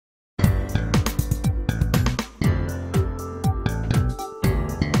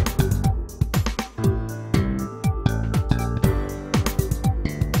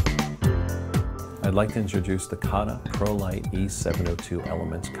like to introduce the Kata PL-E702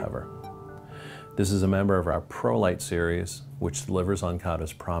 Elements cover. This is a member of our ProLite series, which delivers on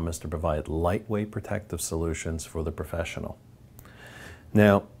Kata's promise to provide lightweight protective solutions for the professional.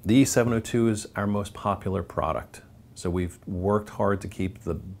 Now, the E702 is our most popular product, so we've worked hard to keep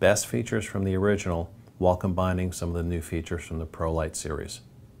the best features from the original while combining some of the new features from the ProLite series.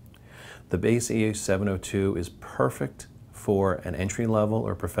 The base E702 is perfect for an entry-level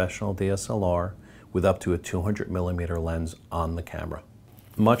or professional DSLR with up to a 200mm lens on the camera.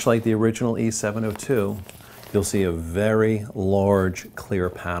 Much like the original E702, you'll see a very large clear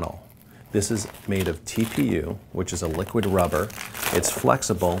panel. This is made of TPU, which is a liquid rubber. It's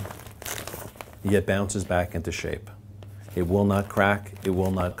flexible, yet bounces back into shape. It will not crack, it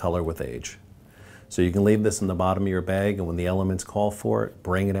will not color with age. So you can leave this in the bottom of your bag, and when the elements call for it,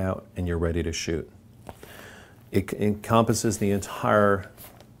 bring it out and you're ready to shoot. It encompasses the entire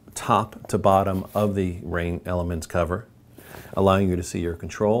top to bottom of the Rain Elements cover, allowing you to see your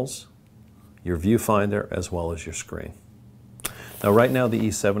controls, your viewfinder, as well as your screen. Now right now the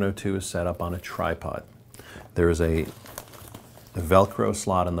E702 is set up on a tripod. There is a Velcro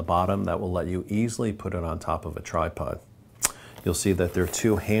slot in the bottom that will let you easily put it on top of a tripod. You'll see that there are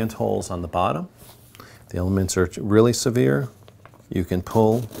two hand holes on the bottom. The elements are really severe. You can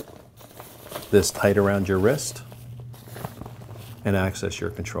pull this tight around your wrist and access your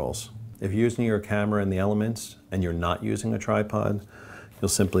controls. If you're using your camera in the elements and you're not using a tripod, you'll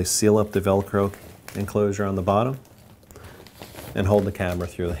simply seal up the Velcro enclosure on the bottom and hold the camera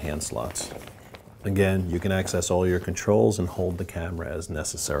through the hand slots. Again, you can access all your controls and hold the camera as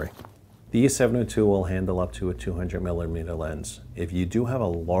necessary. The E702 will handle up to a 200mm lens. If you do have a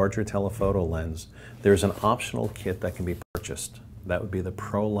larger telephoto lens, there's an optional kit that can be purchased. That would be the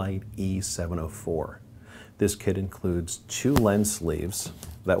ProLite E704. This kit includes two lens sleeves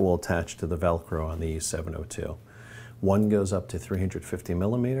that will attach to the Velcro on the E702. One goes up to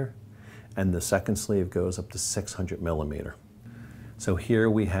 350mm, and the second sleeve goes up to 600mm. So here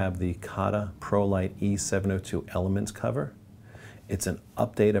we have the Kata ProLite E702 Elements cover. It's an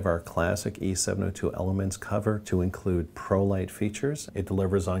update of our classic E702 Elements cover to include ProLite features. It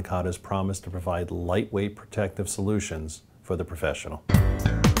delivers on Kata's promise to provide lightweight protective solutions for the professional.